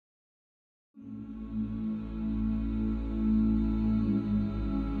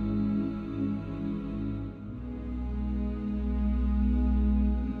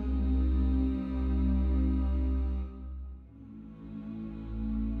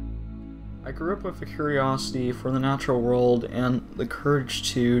I grew up with a curiosity for the natural world and the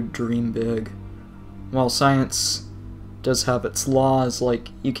courage to dream big. While science does have its laws, like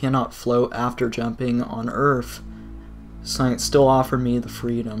you cannot float after jumping on Earth, science still offered me the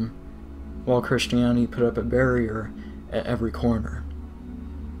freedom, while Christianity put up a barrier at every corner.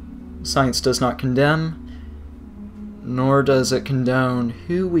 Science does not condemn, nor does it condone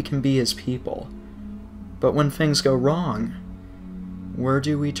who we can be as people. But when things go wrong, where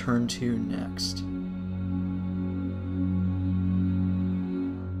do we turn to next?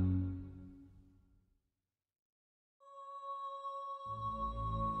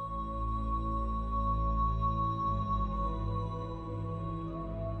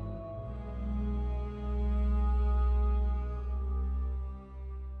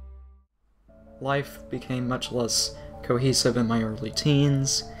 Life became much less cohesive in my early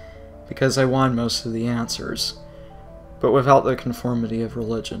teens, because I wanted most of the answers, but without the conformity of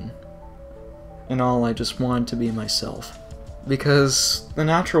religion. In all, I just wanted to be myself. Because the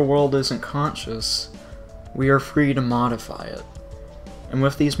natural world isn't conscious, we are free to modify it. And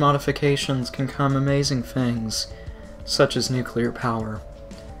with these modifications can come amazing things, such as nuclear power.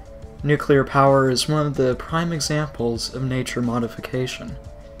 Nuclear power is one of the prime examples of nature modification.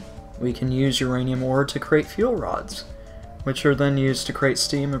 We can use uranium ore to create fuel rods, which are then used to create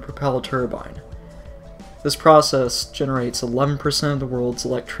steam and propel a turbine. This process generates 11% of the world's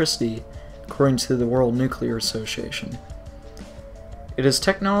electricity, according to the World Nuclear Association. It is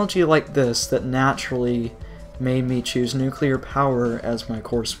technology like this that naturally made me choose nuclear power as my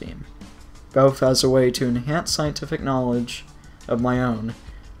course theme, both as a way to enhance scientific knowledge of my own,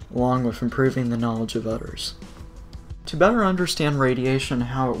 along with improving the knowledge of others. To better understand radiation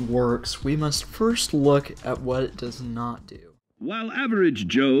and how it works, we must first look at what it does not do. While average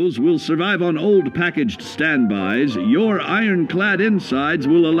Joes will survive on old packaged standbys, your ironclad insides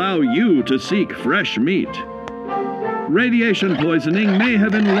will allow you to seek fresh meat. Radiation poisoning may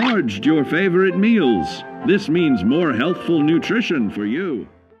have enlarged your favorite meals. This means more healthful nutrition for you.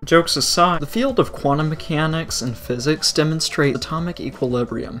 Jokes aside, the field of quantum mechanics and physics demonstrate atomic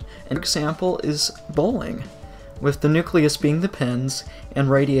equilibrium. An example is bowling, with the nucleus being the pins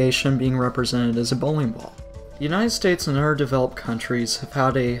and radiation being represented as a bowling ball. The United States and other developed countries have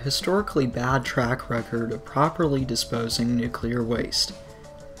had a historically bad track record of properly disposing nuclear waste.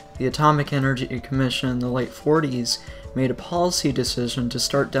 The Atomic Energy Commission in the late 40s made a policy decision to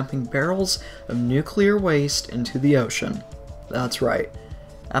start dumping barrels of nuclear waste into the ocean. That's right.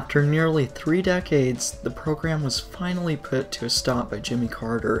 After nearly 3 decades, the program was finally put to a stop by Jimmy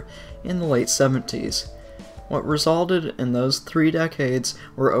Carter in the late 70s. What resulted in those 3 decades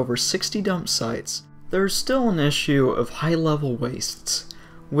were over 60 dump sites. There is still an issue of high-level wastes,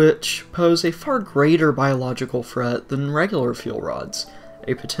 which pose a far greater biological threat than regular fuel rods.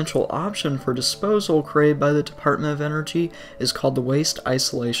 A potential option for disposal created by the Department of Energy is called the Waste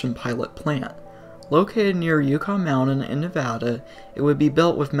Isolation Pilot Plant. Located near Yukon Mountain in Nevada, it would be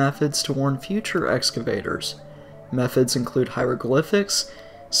built with methods to warn future excavators. Methods include hieroglyphics,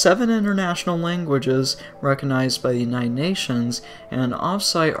 7 international languages recognized by the United Nations, and an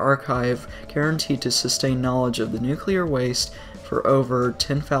off-site archive guaranteed to sustain knowledge of the nuclear waste for over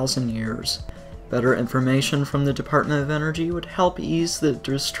 10,000 years. Better information from the Department of Energy would help ease the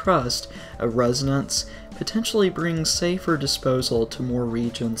distrust of residents, potentially bring safer disposal to more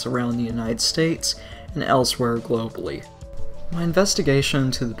regions around the United States and elsewhere globally. My investigation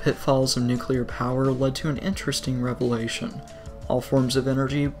into the pitfalls of nuclear power led to an interesting revelation. All forms of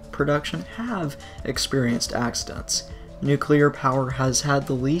energy production have experienced accidents. Nuclear power has had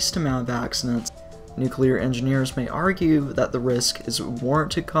the least amount of accidents. Nuclear engineers may argue that the risk is a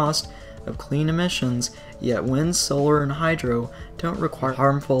warranted cost of clean emissions, yet wind, solar, and hydro don't require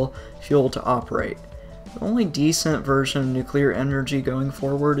harmful fuel to operate. The only decent version of nuclear energy going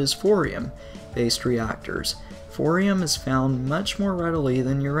forward is thorium-based reactors. Thorium is found much more readily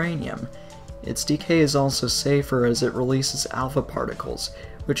than uranium. Its decay is also safer as it releases alpha particles,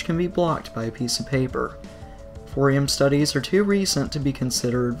 which can be blocked by a piece of paper. Thorium studies are too recent to be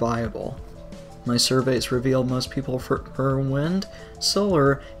considered viable. My surveys revealed most people prefer wind,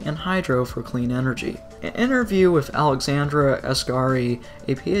 solar, and hydro for clean energy. An interview with Alexandra Asghari,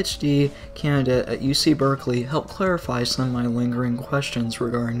 a PhD candidate at UC Berkeley, helped clarify some of my lingering questions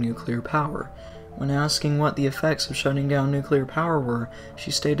regarding nuclear power. When asking what the effects of shutting down nuclear power were, she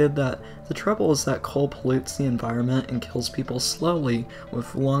stated that the trouble is that coal pollutes the environment and kills people slowly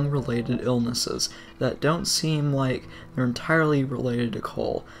with lung-related illnesses that don't seem like they're entirely related to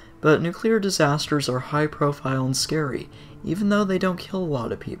coal. But nuclear disasters are high profile and scary, even though they don't kill a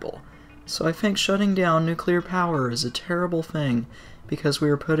lot of people. So I think shutting down nuclear power is a terrible thing, because we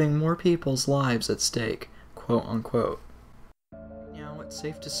are putting more people's lives at stake, quote unquote. Now, it's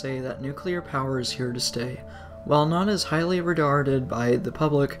safe to say that nuclear power is here to stay. While not as highly regarded by the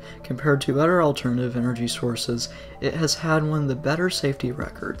public compared to other alternative energy sources, it has had one of the better safety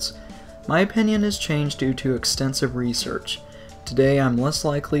records. My opinion has changed due to extensive research. Today, I'm less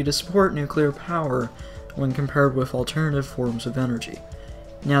likely to support nuclear power when compared with alternative forms of energy.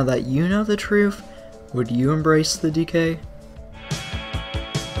 Now that you know the truth, would you embrace the decay?